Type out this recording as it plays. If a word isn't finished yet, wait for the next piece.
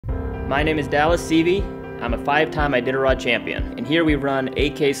My name is Seavey. I'm a 5-time Iditarod champion, and here we run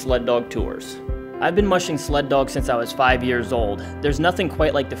AK Sled Dog Tours. I've been mushing sled dogs since I was 5 years old. There's nothing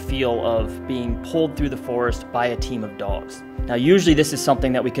quite like the feel of being pulled through the forest by a team of dogs. Now usually this is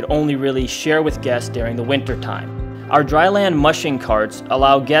something that we could only really share with guests during the winter time. Our dryland mushing carts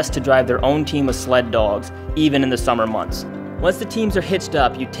allow guests to drive their own team of sled dogs, even in the summer months. Once the teams are hitched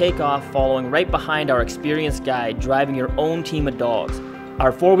up, you take off following right behind our experienced guide driving your own team of dogs.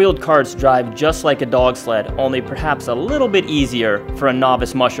 Our four-wheeled carts drive just like a dog sled, only perhaps a little bit easier for a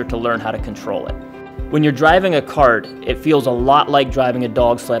novice musher to learn how to control it. When you're driving a cart, it feels a lot like driving a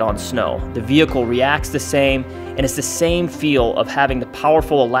dog sled on snow. The vehicle reacts the same, and it's the same feel of having the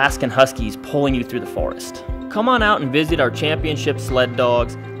powerful Alaskan Huskies pulling you through the forest. Come on out and visit our championship sled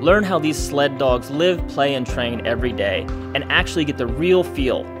dogs, learn how these sled dogs live, play, and train every day, and actually get the real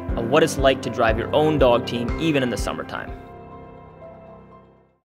feel of what it's like to drive your own dog team even in the summertime.